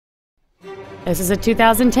This is a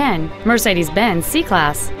 2010 Mercedes-Benz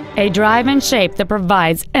C-Class, a drive and shape that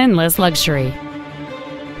provides endless luxury.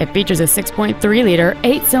 It features a 6.3-liter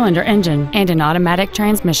 8-cylinder engine and an automatic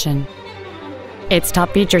transmission. Its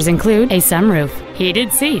top features include a sunroof,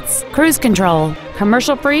 heated seats, cruise control,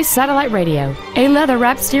 commercial-free satellite radio, a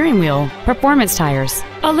leather-wrapped steering wheel, performance tires,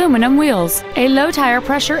 aluminum wheels, a low tire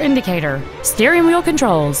pressure indicator, steering wheel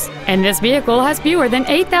controls, and this vehicle has fewer than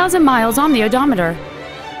 8,000 miles on the odometer.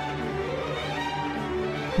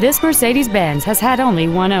 This Mercedes-Benz has had only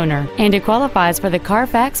one owner, and it qualifies for the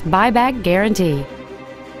Carfax buyback guarantee.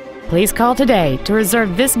 Please call today to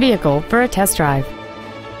reserve this vehicle for a test drive.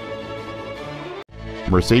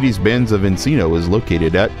 Mercedes-Benz of Encino is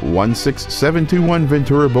located at 16721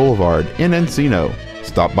 Ventura Boulevard in Encino.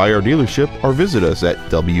 Stop by our dealership or visit us at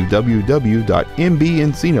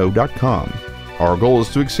www.mbencino.com. Our goal is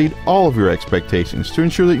to exceed all of your expectations to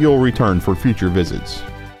ensure that you'll return for future visits.